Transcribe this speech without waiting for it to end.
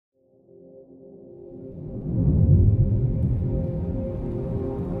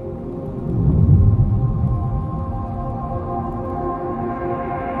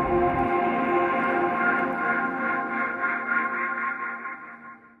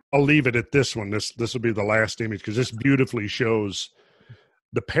I'll leave it at this one. This will be the last image because this beautifully shows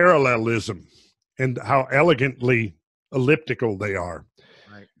the parallelism and how elegantly elliptical they are.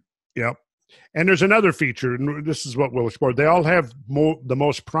 Right. Yep. And there's another feature, and this is what we'll explore. They all have the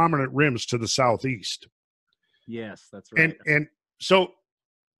most prominent rims to the southeast. Yes, that's right. And so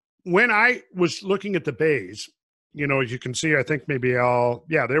when I was looking at the bays, you know, as you can see, I think maybe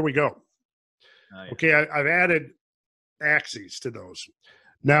there we go. Oh, yeah. Okay, I've added axes to those.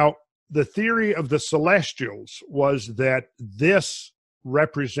 Now, the theory of the celestials was that this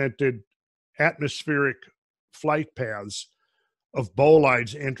represented atmospheric flight paths of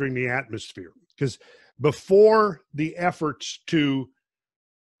bolides entering the atmosphere. Because before the efforts to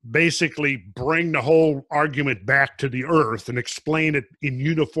basically bring the whole argument back to the Earth and explain it in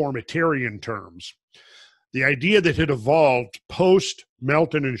uniformitarian terms, the idea that had evolved post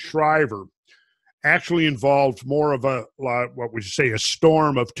Melton and Shriver actually involved more of what would you say, a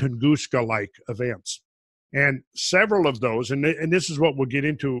storm of Tunguska-like events. And several of those, and this is what we'll get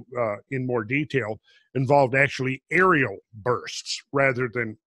into in more detail, involved actually aerial bursts rather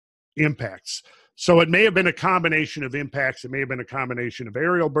than impacts. So it may have been a combination of impacts. It may have been a combination of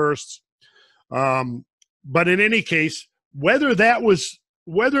aerial bursts. But in any case, whether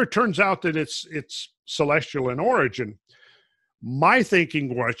it turns out that it's celestial in origin, my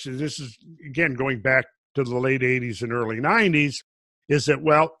thinking was, this is, again, going back to the late 80s and early 90s, is that,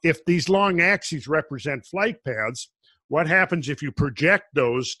 well, if these long axes represent flight paths, what happens if you project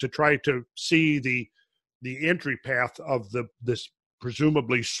those to try to see the entry path of this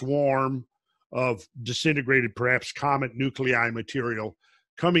presumably swarm of disintegrated, perhaps comet nuclei material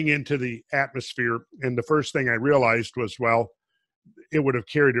coming into the atmosphere? And the first thing I realized was, well, it would have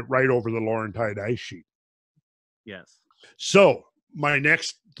carried it right over the Laurentide ice sheet. Yes. So my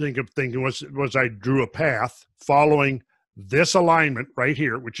next thing of thinking was I drew a path following this alignment right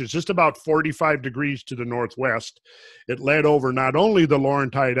here, which is just about 45 degrees to the northwest. It led over not only the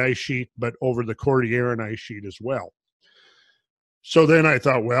Laurentide ice sheet, but over the Cordilleran ice sheet as well. So then I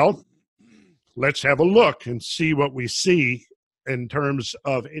thought, well, let's have a look and see what we see in terms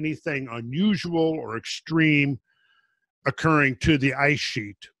of anything unusual or extreme occurring to the ice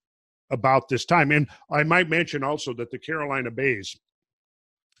sheet about this time. And I might mention also that the Carolina Bays,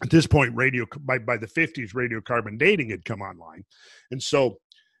 at this point, by the 50s, radiocarbon dating had come online. And so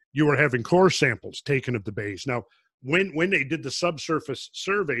you were having core samples taken of the bays. Now, when they did the subsurface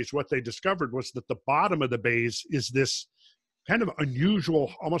surveys, what they discovered was that the bottom of the bays is this kind of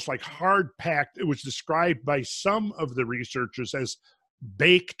unusual, almost like hard packed. It was described by some of the researchers as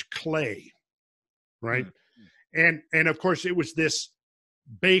baked clay, right? Mm-hmm. And of course, it was this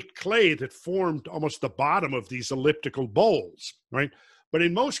baked clay that formed almost the bottom of these elliptical bowls, right? But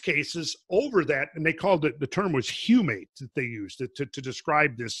in most cases, over that, and they called it, the term was humate that they used to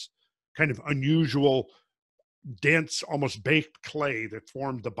describe this kind of unusual, dense, almost baked clay that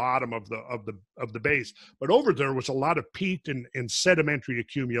formed the bottom of the base. But over there was a lot of peat and sedimentary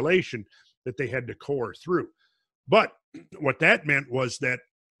accumulation that they had to core through. But what that meant was that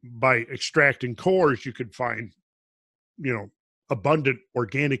by extracting cores, you could find, abundant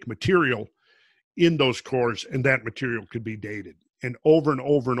organic material in those cores, and that material could be dated. And over and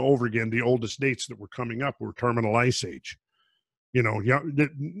over again, the oldest dates that were coming up were terminal ice age.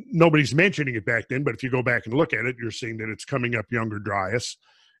 Nobody's mentioning it back then, but if you go back and look at it, you're seeing that it's coming up Younger Dryas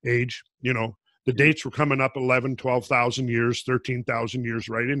age. The dates were coming up 11, 12,000 years, 13,000 years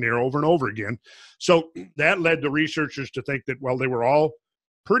right in there over and over again. So that led the researchers to think that, well, they were all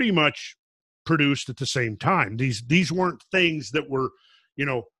pretty much produced at the same time. These weren't things that were,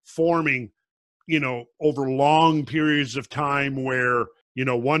 forming, over long periods of time where,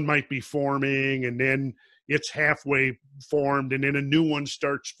 one might be forming and then it's halfway formed and then a new one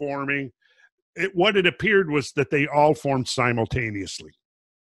starts forming. What it appeared was that they all formed simultaneously.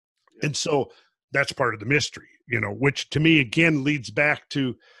 And so that's part of the mystery, which to me, again, leads back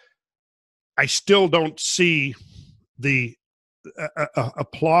to, I still don't see a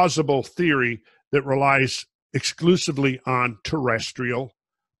plausible theory that relies exclusively on terrestrial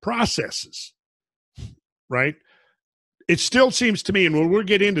processes, right? It still seems to me, and we'll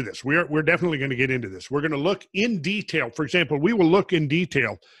get into this. We're definitely going to get into this. We're going to look in detail. For example, we will look in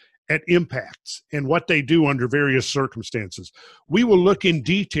detail at impacts and what they do under various circumstances. We will look in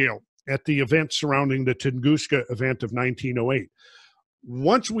detail at the events surrounding the Tunguska event of 1908.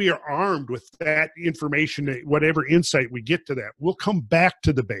 Once we are armed with that information, whatever insight we get to that, we'll come back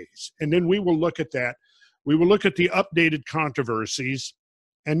to the bays, and then we will look at that. We will look at the updated controversies,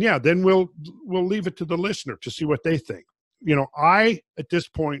 and then we'll leave it to the listener to see what they think. I, at this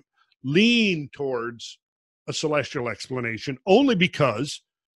point, lean towards a celestial explanation only because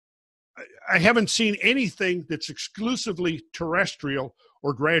I haven't seen anything that's exclusively terrestrial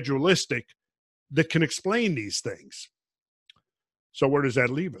or gradualistic that can explain these things. So where does that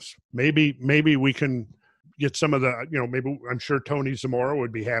leave us? Maybe we can get some of the, maybe I'm sure Tony Zamora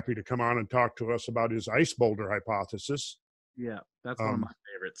would be happy to come on and talk to us about his ice boulder hypothesis. Yeah, that's one of my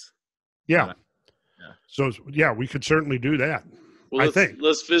favorites. Yeah. So yeah, we could certainly do that. Well,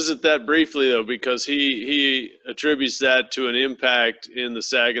 let's visit that briefly though, because he attributes that to an impact in the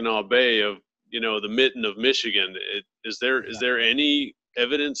Saginaw Bay of the mitten of Michigan. Is there any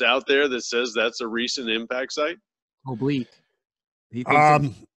evidence out there that says that's a recent impact site? Oblique.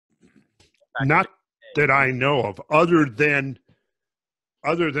 Not that I know of, other than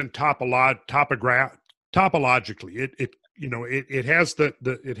topologically,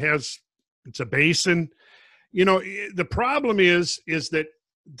 it's a basin. The problem is that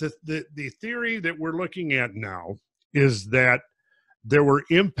the theory that we're looking at now is that there were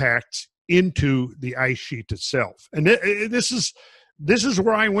impacts into the ice sheet itself, and this is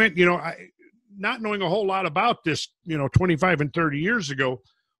where I went. Not knowing a whole lot about this, 25 and 30 years ago,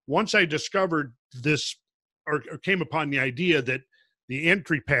 once I discovered this or came upon the idea that the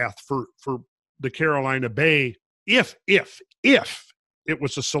entry path for the Carolina Bay, if it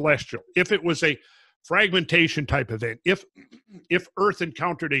was a celestial, if it was a fragmentation type event, if Earth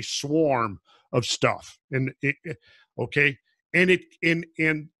encountered a swarm of stuff, and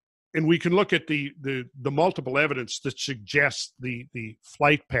we can look at the multiple evidence that suggests the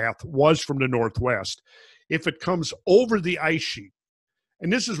flight path was from the northwest. If it comes over the ice sheet,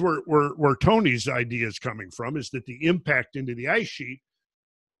 and this is where Tony's idea is coming from, is that the impact into the ice sheet,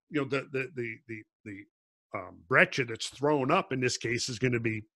 the breccia that's thrown up in this case is going to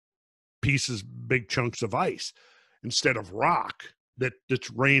be big chunks of ice instead of rock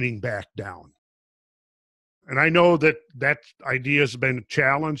that's raining back down. And I know that idea has been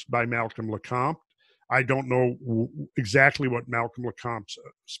challenged by Malcolm LeCompte. I don't know exactly what Malcolm LeCompte's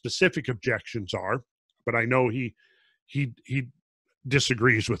specific objections are, but I know he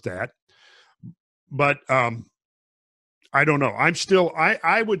disagrees with that. But I don't know.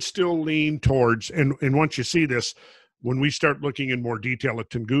 I would still lean towards, and once you see this, when we start looking in more detail at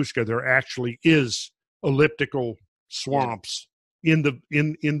Tunguska, there actually is elliptical swamps in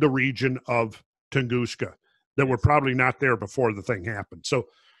the region of Tunguska that were probably not there before the thing happened. So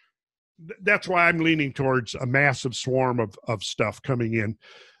that's why I'm leaning towards a massive swarm of stuff coming in.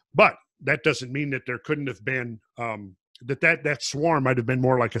 But that doesn't mean that there couldn't have been, that swarm might have been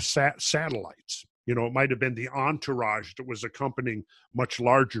more like a satellites. It might have been the entourage that was accompanying much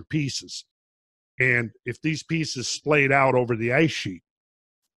larger pieces. And if these pieces splayed out over the ice sheet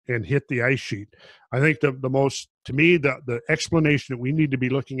and hit the ice sheet, I think the explanation that we need to be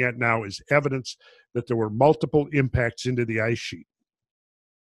looking at now is evidence that there were multiple impacts into the ice sheet.